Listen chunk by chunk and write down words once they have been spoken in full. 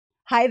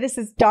Hi, this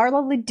is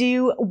Darla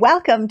LeDoux.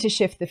 Welcome to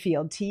Shift the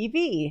Field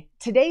TV.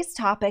 Today's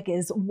topic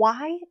is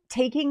why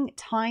taking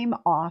time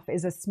off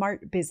is a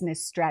smart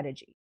business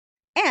strategy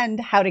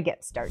and how to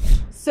get started.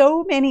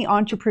 So many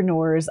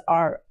entrepreneurs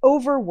are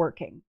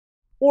overworking,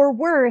 or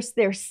worse,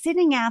 they're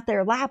sitting at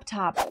their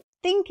laptop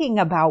thinking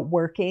about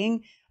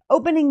working,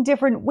 opening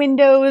different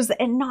windows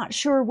and not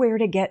sure where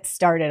to get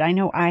started. I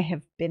know I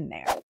have been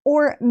there.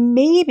 Or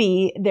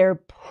maybe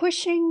they're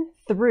pushing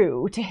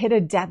through to hit a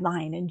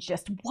deadline and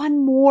just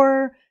one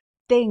more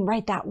thing,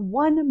 right? That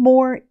one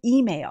more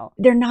email.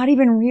 They're not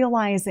even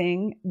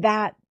realizing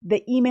that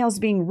the email's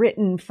being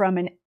written from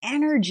an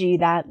energy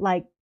that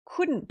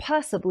couldn't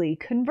possibly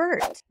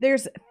convert.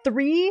 There's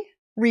 3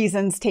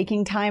 reasons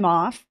taking time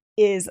off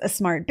is a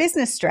smart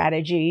business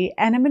strategy.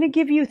 And I'm going to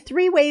give you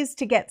 3 ways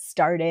to get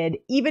started,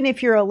 even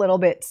if you're a little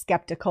bit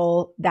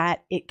skeptical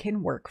that it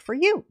can work for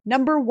you.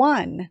 Number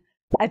 1,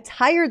 a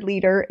tired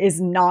leader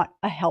is not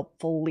a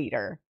helpful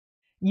leader.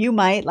 You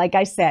might, like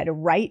I said,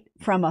 write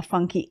from a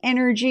funky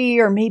energy,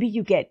 or maybe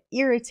you get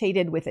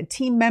irritated with a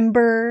team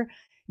member.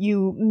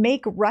 You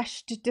make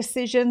rushed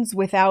decisions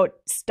without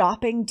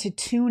stopping to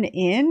tune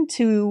in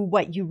to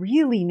what you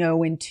really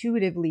know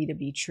intuitively to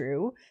be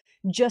true,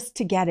 just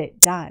to get it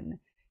done.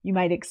 You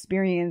might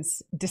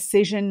experience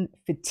decision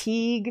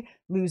fatigue,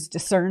 lose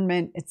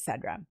discernment,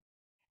 etc.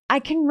 I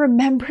can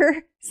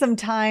remember some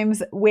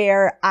times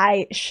where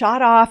I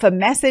shot off a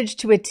message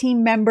to a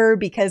team member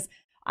because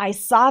I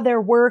saw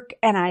their work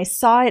and I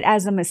saw it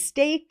as a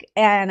mistake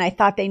and I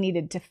thought they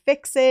needed to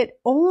fix it,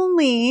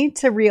 only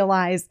to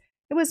realize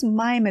it was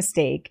my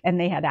mistake and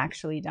they had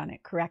actually done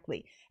it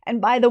correctly.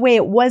 And by the way,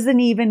 it wasn't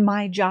even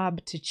my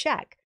job to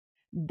check.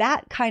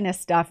 That kind of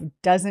stuff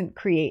doesn't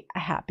create a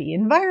happy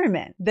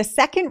environment. The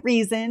second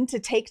reason to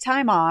take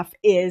time off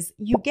is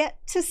you get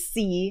to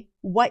see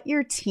what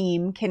your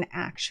team can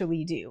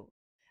actually do.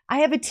 I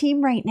have a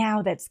team right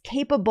now that's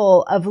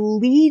capable of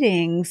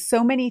leading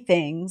so many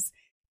things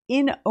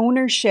in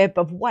ownership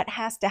of what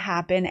has to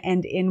happen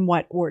and in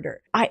what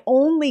order. I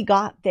only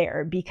got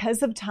there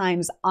because of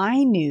times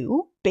I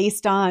knew,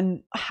 based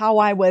on how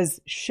I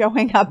was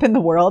showing up in the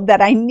world, that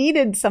I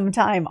needed some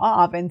time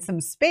off and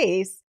some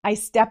space. I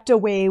stepped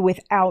away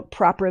without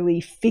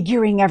properly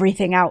figuring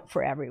everything out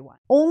for everyone,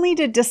 only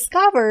to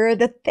discover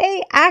that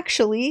they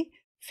actually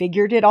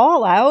figured it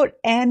all out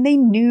and they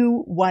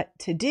knew what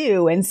to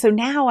do. And so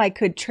now I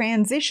could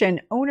transition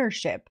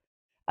ownership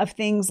of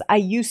things I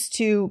used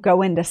to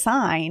go and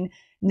assign.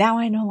 Now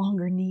I no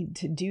longer need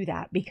to do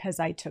that because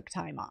I took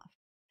time off.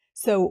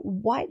 So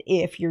what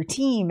if your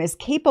team is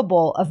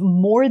capable of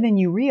more than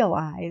you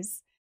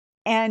realize,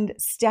 and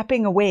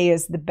stepping away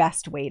is the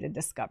best way to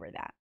discover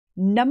that?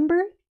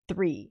 Number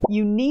 3,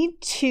 you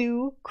need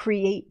to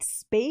create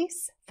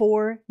space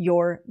for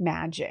your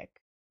magic.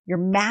 Your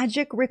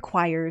magic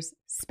requires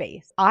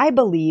space. I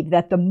believe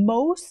that the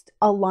most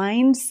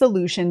aligned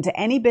solution to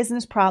any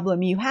business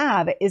problem you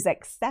have is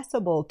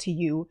accessible to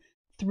you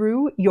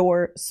through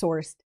your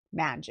sourced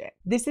magic.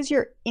 This is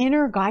your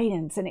inner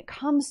guidance and it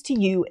comes to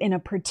you in a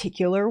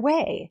particular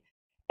way.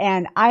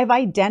 And I've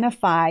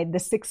identified the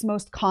 6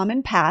 most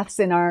common paths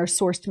in our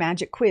sourced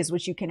magic quiz,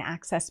 which you can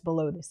access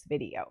below this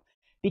video,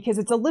 because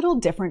it's a little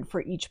different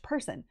for each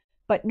person.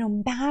 But no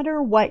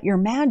matter what your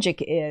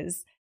magic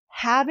is,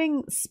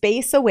 having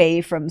space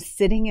away from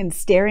sitting and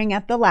staring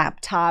at the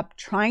laptop,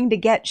 trying to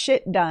get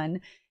shit done,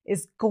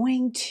 is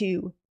going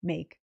to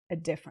make a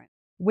difference.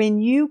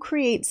 When you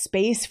create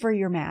space for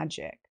your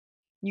magic,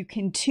 you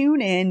can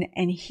tune in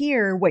and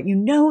hear what you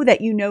know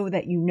that you know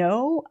that you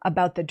know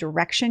about the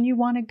direction you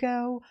want to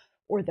go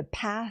or the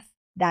path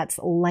that's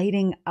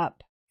lighting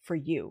up for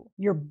you.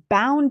 You're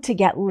bound to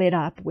get lit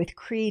up with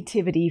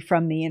creativity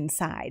from the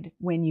inside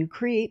when you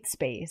create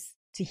space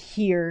to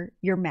hear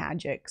your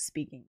magic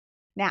speaking.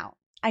 Now,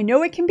 I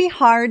know it can be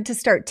hard to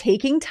start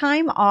taking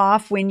time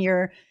off when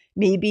you're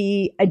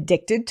maybe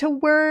addicted to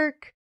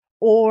work,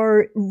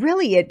 or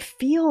really it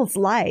feels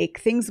like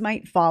things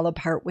might fall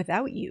apart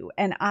without you.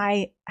 And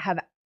I have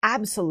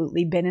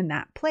absolutely been in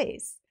that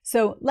place.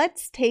 So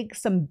let's take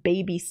some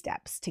baby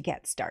steps to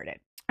get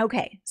started.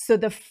 Okay, so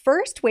the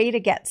first way to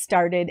get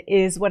started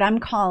is what I'm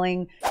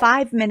calling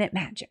 5-minute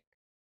magic.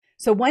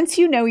 So once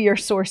you know your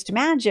sourced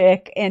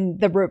magic, and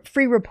the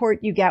free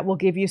report you get will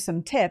give you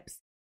some tips,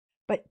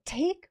 but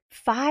take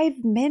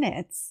 5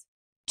 minutes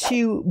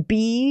to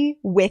be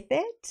with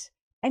it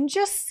and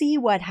just see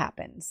what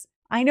happens.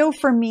 I know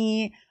for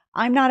me,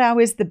 I'm not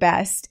always the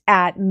best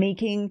at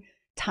making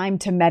time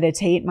to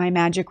meditate. My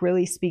magic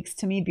really speaks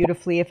to me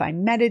beautifully if I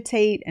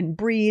meditate and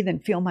breathe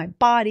and feel my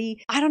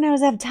body. I don't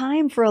always have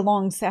time for a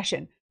long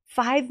session.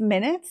 5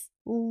 minutes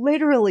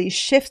literally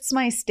shifts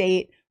my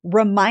state,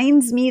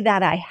 reminds me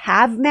that I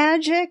have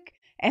magic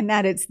and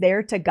that it's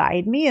there to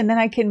guide me, and then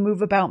I can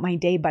move about my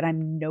day, but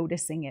I'm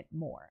noticing it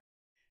more.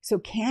 So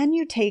can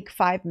you take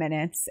 5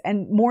 minutes?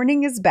 And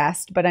morning is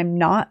best, but I'm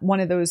not one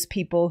of those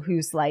people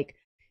who's like,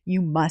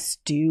 you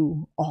must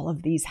do all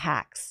of these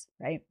hacks,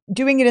 right?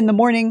 Doing it in the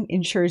morning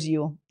ensures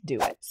you'll do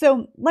it.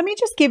 So let me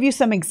just give you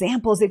some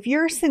examples. If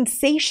you're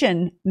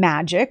sensation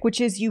magic, which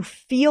is you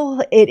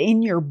feel it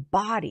in your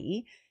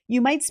body,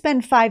 you might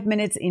spend 5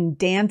 minutes in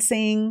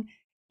dancing,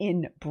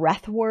 in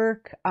breath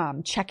work,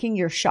 checking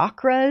your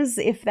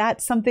chakras, if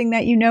that's something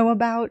that you know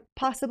about.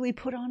 Possibly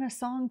put on a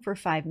song for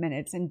 5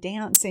 minutes and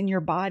dance in your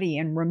body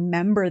and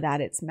remember that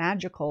it's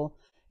magical.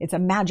 It's a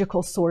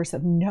magical source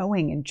of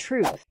knowing and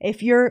truth.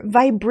 If you're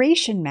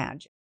vibration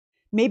magic,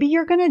 maybe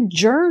you're going to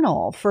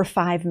journal for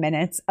 5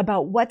 minutes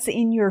about what's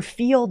in your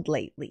field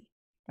lately,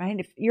 right?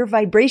 If you're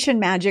vibration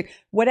magic,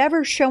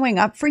 whatever's showing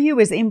up for you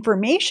is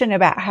information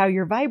about how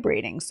you're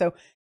vibrating. So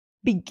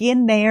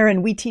begin there,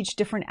 and we teach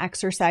different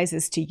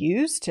exercises to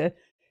use to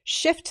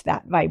shift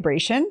that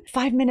vibration.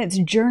 5 minutes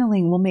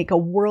journaling will make a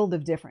world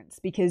of difference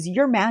because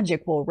your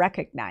magic will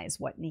recognize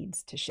what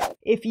needs to shift.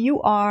 If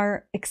you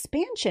are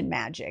expansion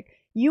magic,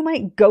 you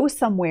might go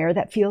somewhere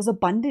that feels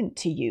abundant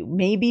to you.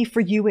 Maybe for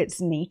you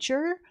it's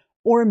nature,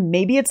 or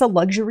maybe it's a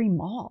luxury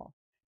mall,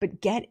 but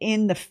get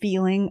in the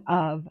feeling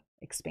of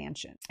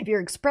expansion. If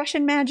you're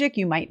expression magic,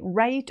 you might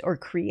write or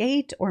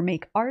create or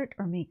make art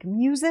or make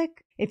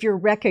music. If you're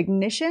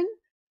recognition,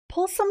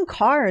 pull some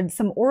cards,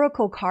 some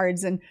oracle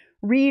cards, and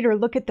read or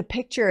look at the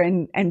picture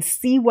and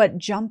see what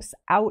jumps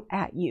out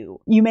at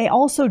you. You may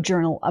also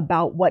journal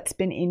about what's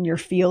been in your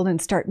field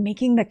and start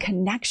making the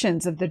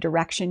connections of the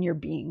direction you're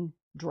being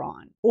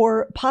drawn.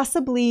 Or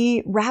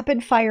possibly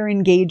rapid fire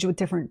engage with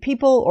different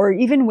people or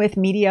even with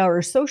media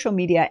or social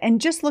media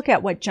and just look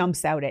at what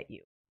jumps out at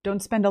you.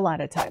 Don't spend a lot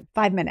of time.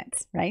 5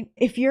 minutes, right?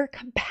 If you're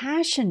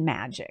compassion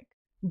magic,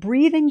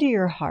 breathe into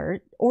your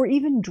heart or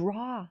even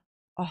draw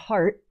a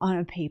heart on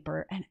a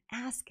paper and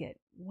ask it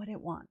what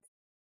it wants.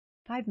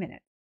 5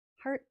 minutes.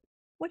 Heart,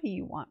 what do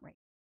you want right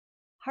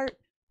now? Heart,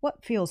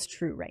 what feels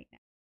true right now?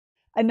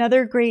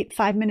 Another great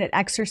 5-minute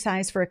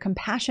exercise for a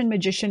compassion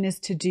magician is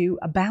to do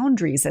a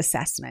boundaries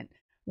assessment.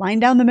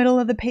 Line down the middle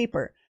of the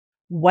paper.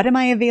 What am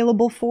I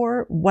available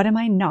for? What am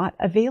I not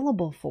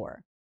available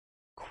for?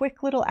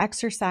 Quick little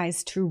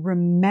exercise to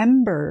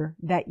remember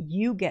that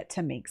you get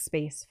to make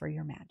space for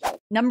your magic.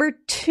 Number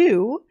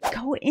 2,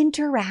 go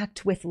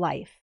interact with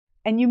life.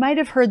 And you might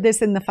have heard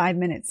this in the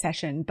 5-minute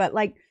session, but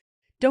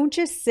don't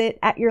just sit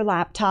at your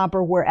laptop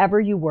or wherever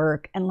you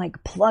work and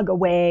plug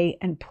away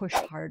and push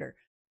harder.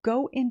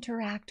 Go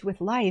interact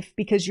with life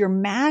because your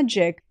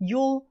magic,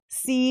 you'll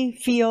see,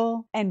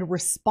 feel, and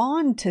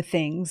respond to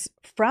things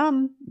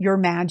from your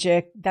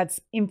magic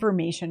that's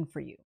information for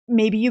you.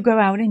 Maybe you go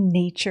out in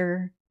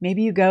nature.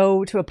 Maybe you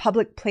go to a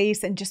public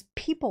place and just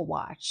people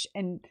watch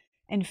and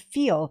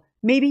feel.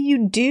 Maybe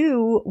you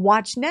do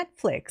watch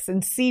Netflix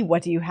and see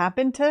what do you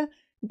happen to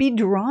be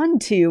drawn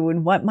to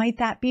and what might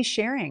that be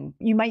sharing.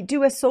 You might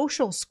do a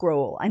social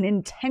scroll, an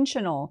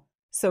intentional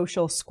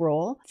social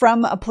scroll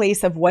from a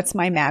place of what's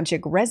my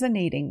magic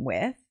resonating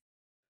with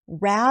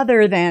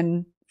rather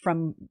than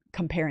from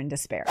compare and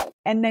despair.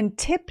 And then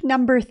tip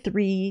number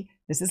 3,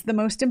 this is the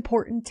most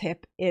important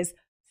tip, is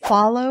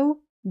follow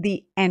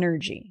the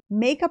energy.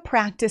 Make a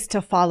practice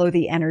to follow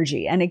the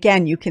energy. And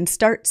again, you can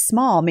start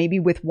small, maybe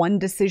with one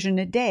decision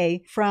a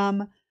day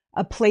from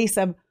a place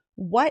of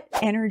what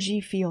energy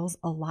feels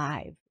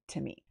alive to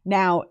me.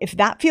 Now, if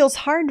that feels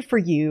hard for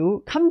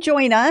you, come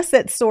join us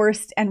at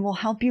Sourced and we'll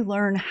help you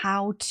learn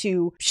how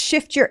to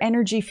shift your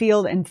energy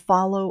field and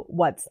follow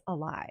what's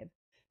alive.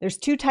 There's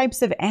 2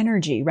 types of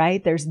energy,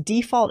 right? There's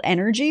default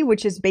energy,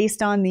 which is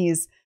based on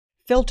these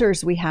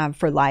filters we have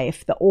for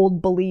life, the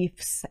old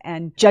beliefs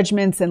and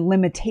judgments and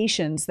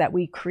limitations that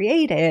we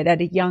created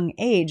at a young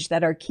age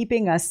that are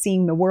keeping us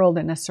seeing the world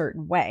in a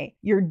certain way.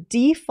 Your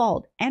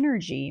default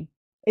energy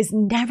is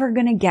never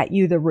going to get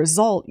you the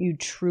result you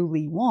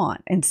truly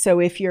want. And so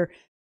if you're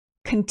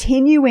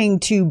continuing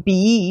to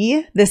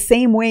be the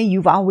same way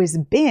you've always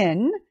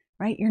been,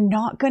 right, you're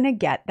not going to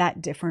get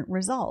that different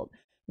result.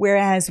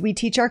 Whereas we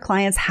teach our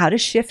clients how to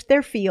shift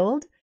their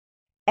field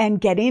and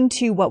get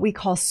into what we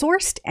call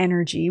sourced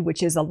energy,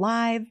 which is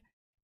alive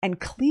and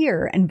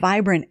clear and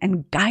vibrant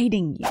and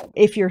guiding you.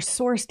 If your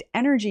sourced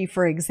energy,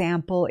 for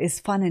example, is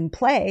fun and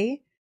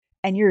play,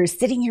 and you're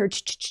sitting here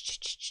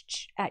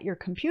at your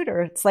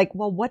computer, it's like,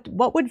 well,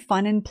 what would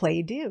fun and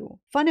play do?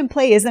 Fun and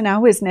play isn't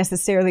always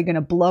necessarily going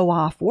to blow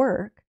off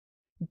work,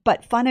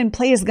 but fun and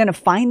play is going to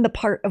find the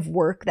part of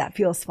work that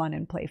feels fun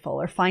and playful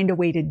or find a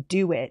way to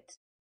do it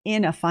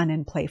in a fun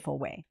and playful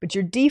way. But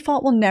your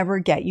default will never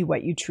get you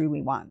what you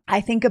truly want.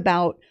 I think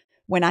about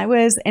when I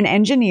was an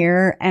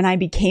engineer and I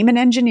became an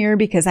engineer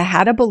because I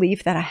had a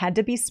belief that I had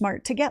to be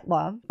smart to get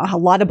love. A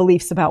lot of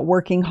beliefs about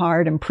working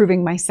hard,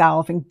 improving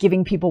myself and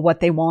giving people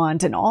what they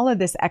want and all of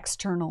this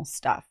external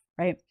stuff,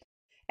 right?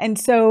 And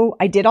so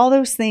I did all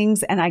those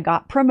things and I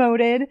got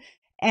promoted.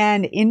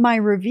 And in my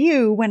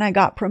review, when I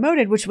got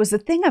promoted, which was the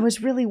thing I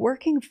was really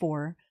working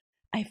for,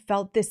 I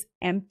felt this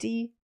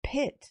empty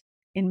pit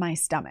in my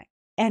stomach.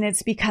 And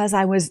it's because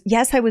I was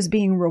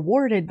being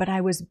rewarded, but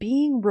I was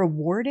being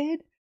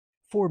rewarded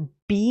for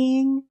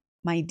being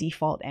my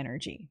default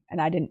energy.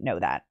 And I didn't know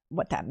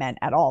what that meant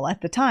at all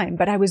at the time,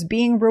 but I was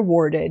being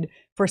rewarded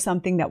for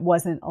something that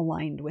wasn't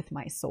aligned with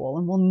my soul,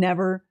 and will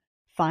never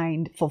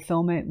find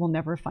fulfillment, will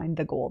never find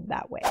the gold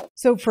that way.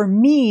 So for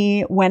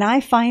me, when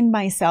I find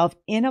myself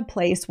in a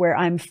place where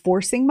I'm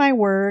forcing my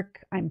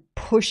work, I'm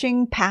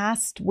pushing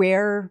past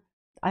where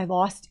I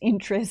lost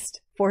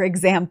interest, for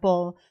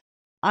example,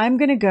 I'm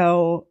going to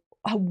go,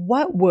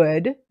 what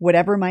would,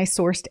 whatever my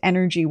sourced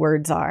energy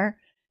words are,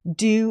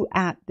 do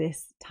at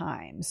this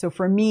time? So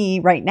for me,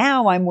 right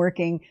now, I'm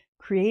working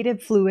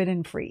creative, fluid,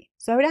 and free.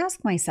 So I would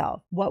ask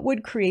myself, what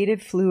would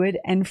creative, fluid,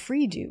 and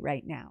free do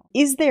right now?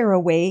 Is there a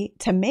way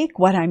to make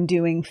what I'm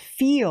doing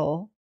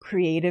feel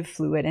creative,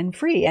 fluid, and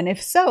free? And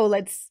if so,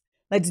 let's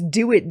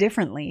do it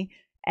differently.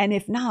 And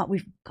if not,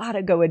 we've got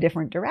to go a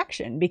different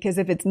direction, because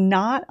if it's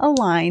not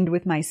aligned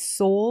with my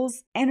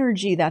soul's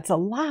energy that's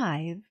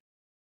alive,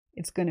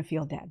 it's going to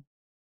feel dead.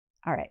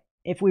 All right.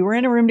 If we were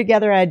in a room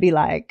together, I'd be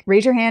like,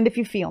 raise your hand if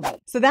you feel me.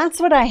 So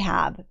that's what I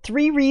have.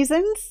 3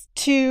 reasons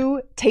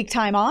to take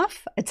time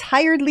off. A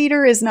tired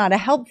leader is not a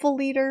helpful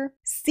leader.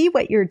 See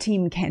what your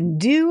team can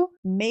do.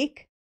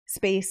 Make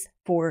space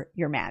for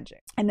your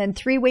magic. And then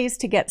 3 ways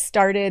to get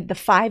started. The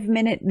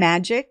 5-minute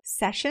magic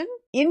session.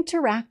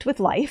 Interact with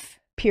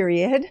life,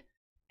 period.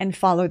 And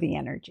follow the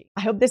energy.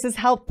 I hope this is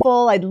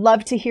helpful. I'd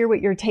love to hear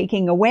what you're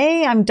taking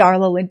away. I'm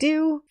Darla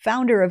LeDoux,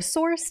 founder of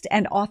Sourced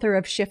and author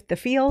of Shift the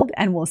Field,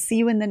 and we'll see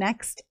you in the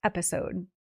next episode.